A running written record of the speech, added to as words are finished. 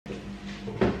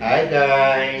Hi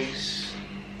guys.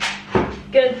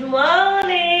 Good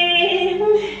morning.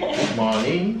 Good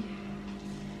morning.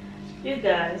 You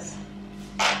guys.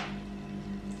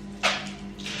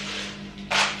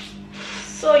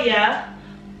 So yeah,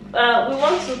 we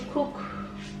want to cook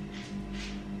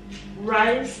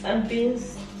rice and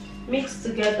beans mixed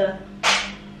together.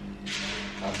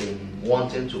 I've been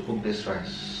wanting to cook this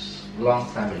rice long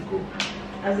time ago.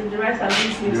 As in the rice and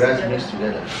beans mixed the rice together. mixed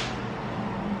together.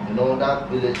 You know, that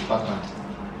village pattern.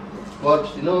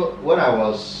 But you know, when I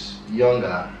was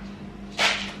younger,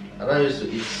 I don't used to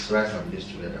eat rice and beans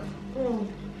together.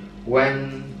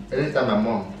 Anytime my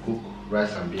mom cook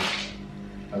rice and beans,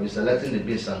 I'll be selecting the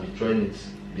beans and be throwing it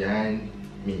behind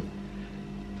me.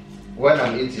 When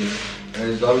I'm eating, there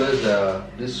is always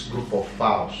this group of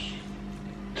fowls,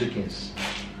 chickens,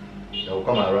 that will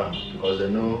come around because they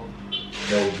know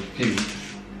they will be filled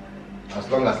as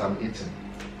long as I'm eating.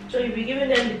 So you'll be giving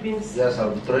them the beans? Yes,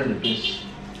 I'll be throwing the beans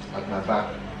at my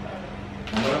back.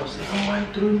 And I will say, oh, why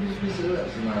throwing these beans away? I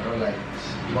say, no, I don't like it.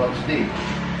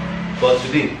 But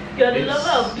today, you're the lover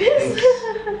of beans?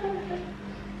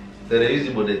 They're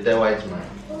easy, but they tell white man.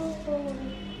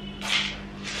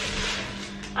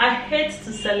 I hate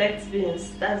to select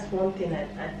beans. That's one thing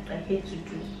I hate to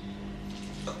do.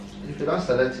 If you don't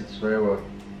select it very well,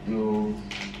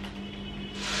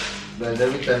 there's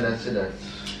every tendency that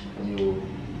you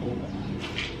cook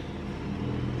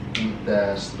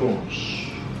with stones.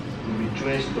 You'll be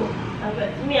chewing stone. I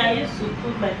used to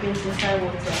put my beans inside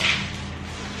water.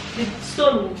 The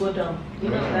stone will go down. You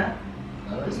know that?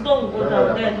 The stone will go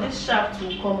down, then this shaft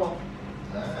will come up.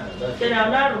 Then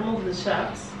I'll now remove the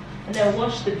shafts and then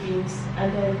wash the beans,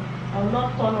 and then I'll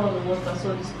not turn on the water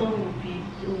so the stone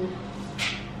will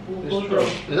go down.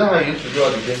 Is that how you used to do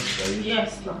all the things?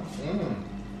 Yes, no.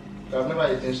 I've never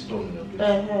eaten stone in your place. I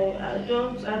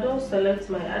don't select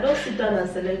I don't sit down and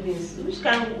select beans. Which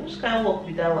kind work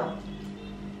with that one?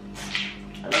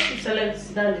 I don't sit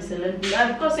down and select beans.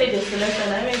 And because they select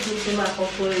and I make good to my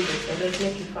portfolio, they select,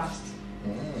 make it fast.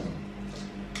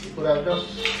 You could have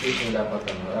just taken that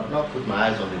pattern. I've not put my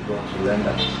eyes on the ground to learn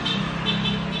that.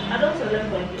 I don't select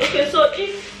my beans. Okay, so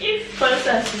if for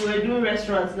instance you were doing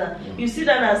restaurants now, you sit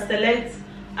down and select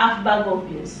half bag of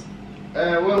beans.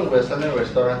 When we were selling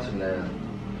restaurants in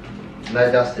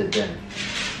Niger State then,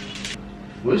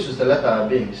 we used to select our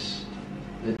beans.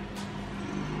 But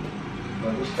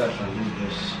this cash and this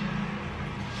beans,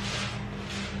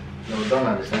 they were done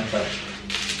at the same time.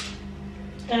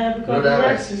 Because the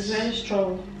rice is very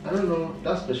strong. I don't know,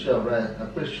 that special rice, I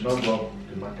think it should not go up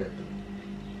the market.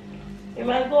 It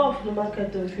might go off the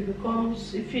market though if it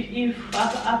becomes, if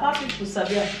apart people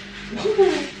Sabia.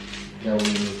 Yeah, we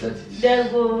imitate it. Then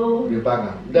go. We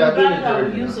bag them.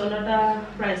 Will use another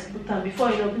rice put them before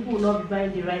you know people will not be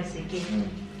buying the rice again.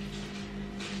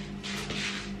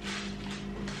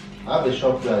 I have a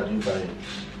shop where I do buy it.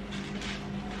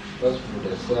 Those people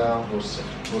they sell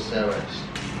wholesale rice.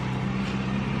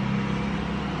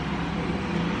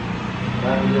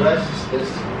 And the rice is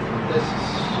tasty. This is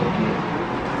okay.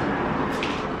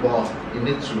 But you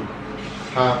need to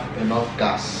have enough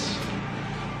gas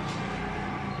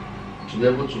to be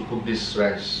able to cook this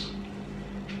rice.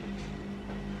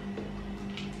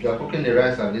 If you are cooking the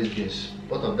rice and these beans,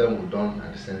 both of them will be done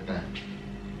at the same time.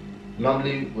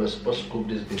 Normally we're supposed to cook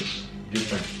these beans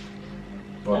different.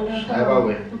 But however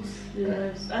way. I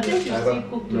think you still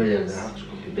cook the beans. They have to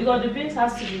cook it. Because the beans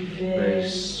has to be very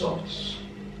soft.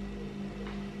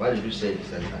 Why did you say the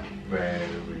same time? Very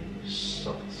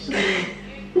soft.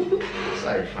 That's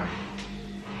how you find.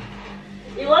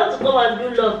 You want to come and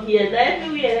do love here. Now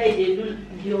everywhere they do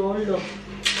your own love.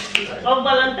 On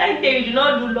Valentine's Day, you do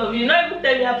not do love. You not even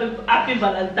tell me happy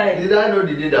Valentine. Did I know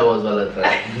the day that was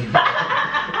Valentine?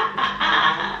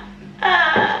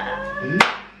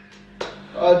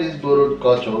 All this borrowed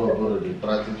culture, borrowed the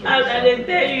practice. And they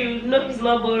tell you, no, it's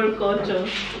not borrowed culture.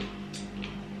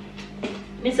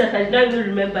 Listen, I don't even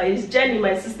remember. It's Jenny,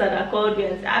 my sister, that called me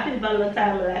and said, happy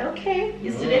Valentine. I'm like, okay,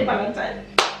 it's today Valentine.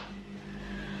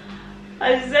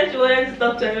 And she said she wanted to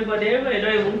talk to everybody. Everybody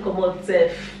don't even come out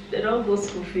safe. They don't go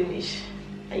school finish.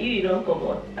 And you don't come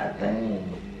out that time.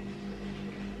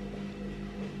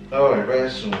 Alright, very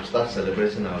soon we'll start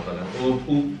celebrating our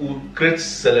Valentine. We'll create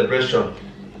celebration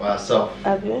for ourselves.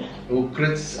 Okay. We'll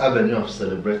create avenue of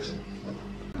celebrating.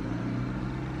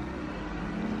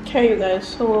 Okay, you guys,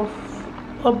 so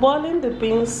we're boiling the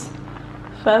beans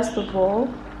first of all.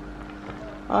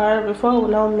 Alright, before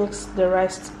we now mix the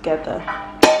rice together.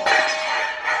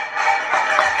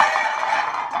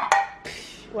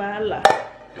 Wahala.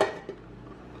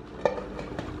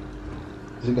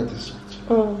 Is it getting soft?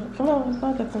 Come on, it's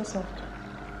not getting soft.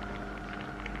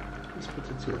 Let's put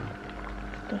it here.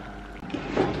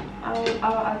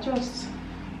 I'll adjust.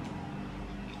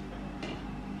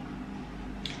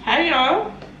 Hi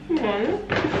y'all. Good morning.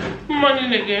 Good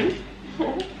morning again.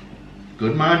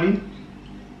 Good morning.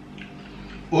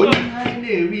 Why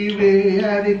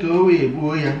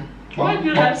do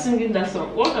you like singing that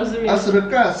song? What does it mean?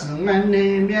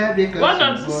 What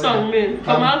does this song mean?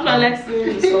 From how I like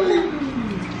singing the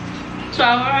song. So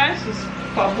our rice is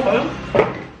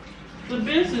parboiled. The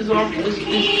beans is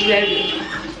ready.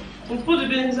 We put the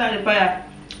beans inside the fire.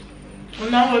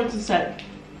 And now went inside.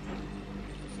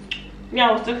 Me,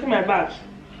 I was taking my bath.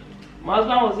 My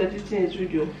husband was editing his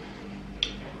video.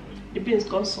 The beans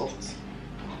got soft.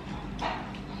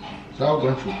 So how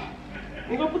going to?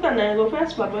 You go put an egg, go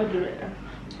first parboil the rice.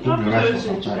 You don't put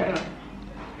everything together.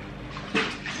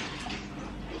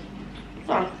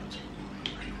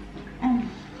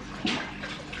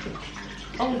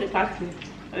 Oh, the party.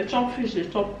 The chop fish, the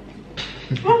chop.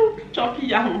 Choppy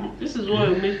yam. This is what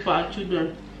we make for our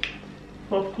children.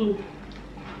 For food.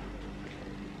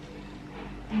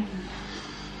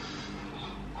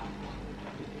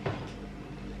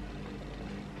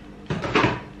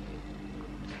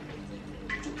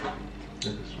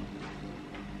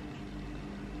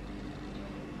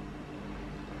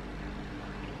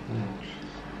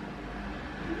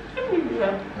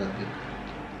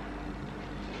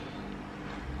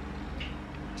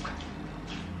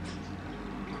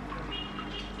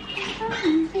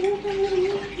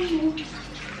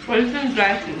 Well, it's been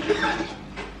dry fish.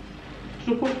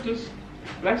 So put this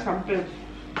rice and beans.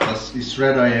 It's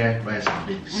red oil, rice and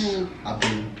beans. I've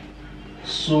been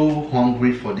so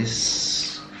hungry for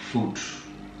this food,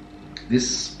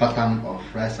 this pattern of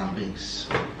rice and beans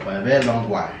for a very long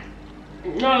while.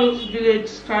 No, it's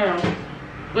village kind of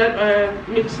red oil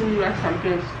mixing rice and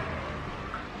beans.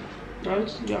 Now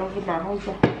it's the other my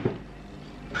husband.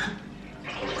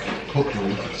 Hope you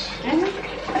eat it.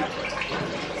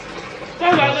 I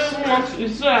don't want to,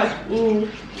 it's so as we eat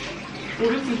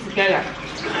it together.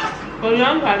 But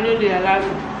young I know they allow me.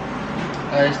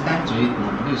 It's time to eat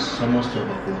now. This is almost 12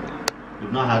 o'clock.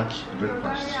 We've not had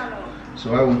breakfast.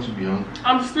 So I want to be hungry.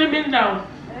 I'm slimming down.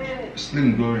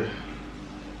 Slim Gloria.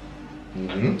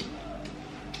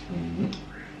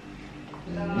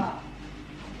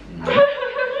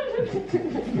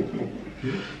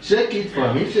 Shake it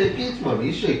for me, shake it for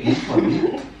me, shake it for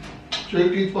me.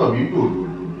 Shake it for me, do.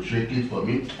 Shake it for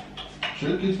me.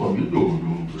 Shake it for me,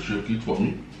 do. Shake it for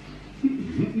me.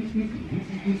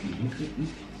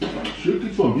 Shake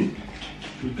it for me.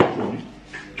 Shake it for me.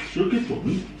 Shake it for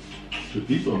me. Shake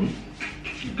it for me.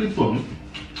 Shake it for me.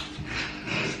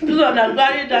 This one that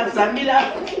carry that Samila.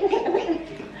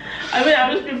 I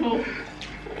wish people.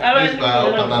 This guy a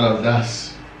pattern of gas.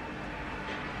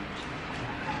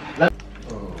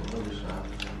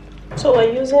 So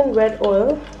we're using red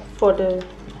oil for the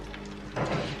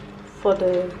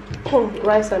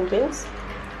rice and beans.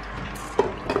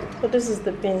 So this is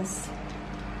the beans.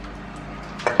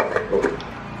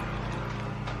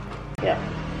 Yeah.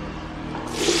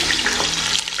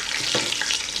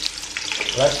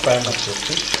 Let's fry my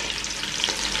fish.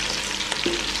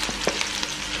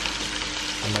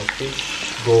 And my fish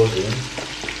goes in.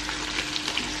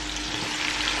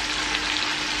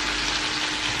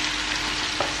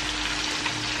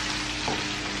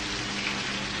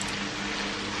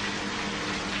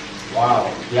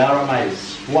 Wow, the aroma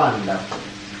is wonderful.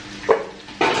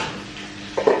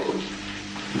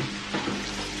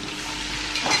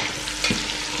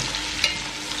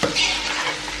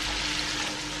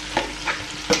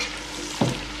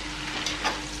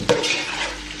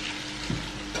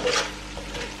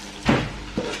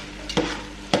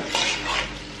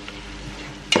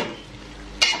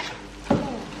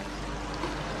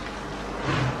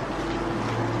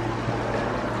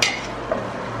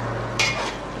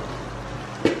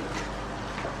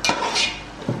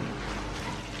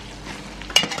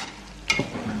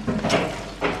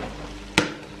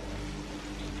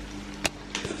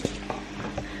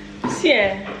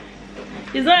 Yeah,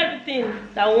 it's not everything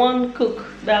that one cook,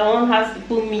 that one has to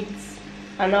put meat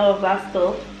and all of that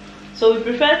stuff. So we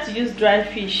prefer to use dry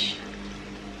fish.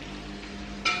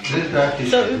 This dry fish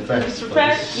So is the best. it's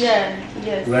prepared, yeah,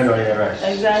 yes. Red oil rice.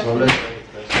 Exactly. So let's try it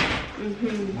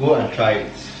first. Go and try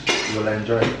it. You'll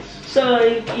enjoy it. So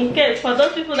in case for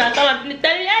those people that come and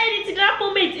tell you, hey, it's not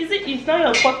for meat, it's not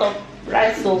your pot of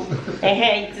rice, so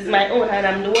it is my own and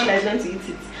I'm the one that's going to eat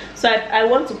it. So I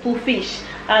want to pull fish,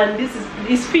 and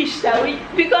this fish that we,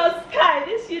 because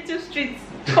this YouTube street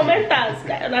commenters,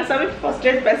 there's some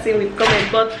frustrated person with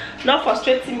comments, but not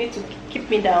frustrating me to keep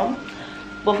me down,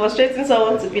 but frustrating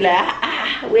someone to be like,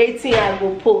 waiting, I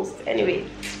go post. Anyway,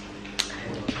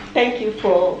 Thank you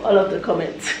for all of the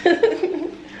comments.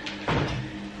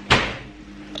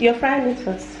 You're frying it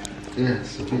first?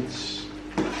 Yes, a bit.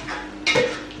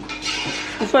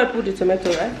 Before I put the tomato,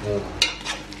 right? Yeah.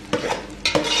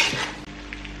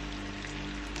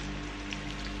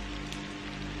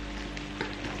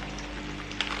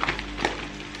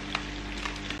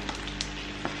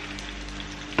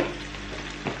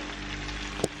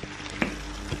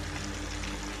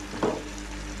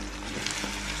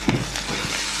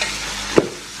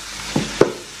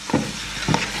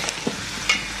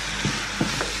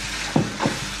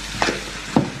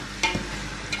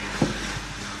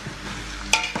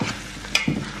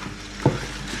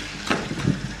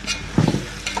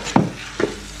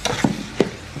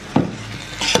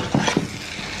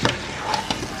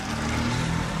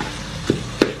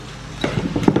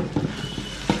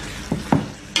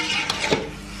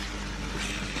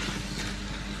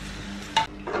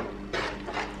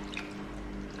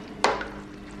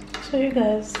 So you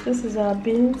guys, this is our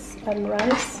beans and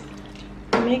rice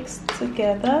mixed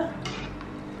together.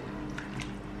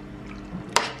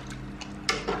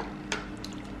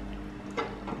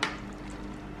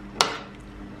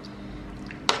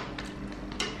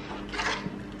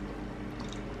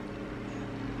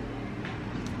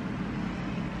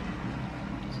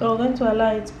 So we're going to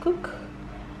allow it to cook,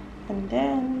 and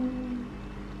then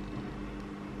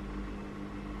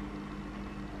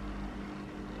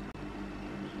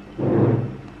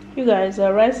you guys,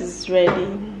 our rice is ready.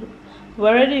 We've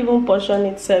already even portioned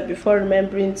it before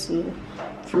remembering to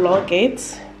vlog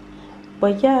it.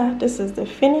 But yeah, this is the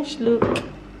finished look.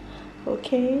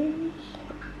 Okay,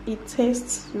 it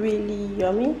tastes really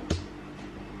yummy.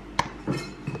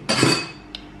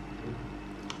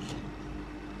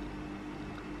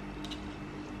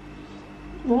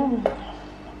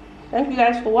 Thank you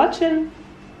guys for watching.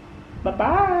 Bye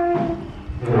bye.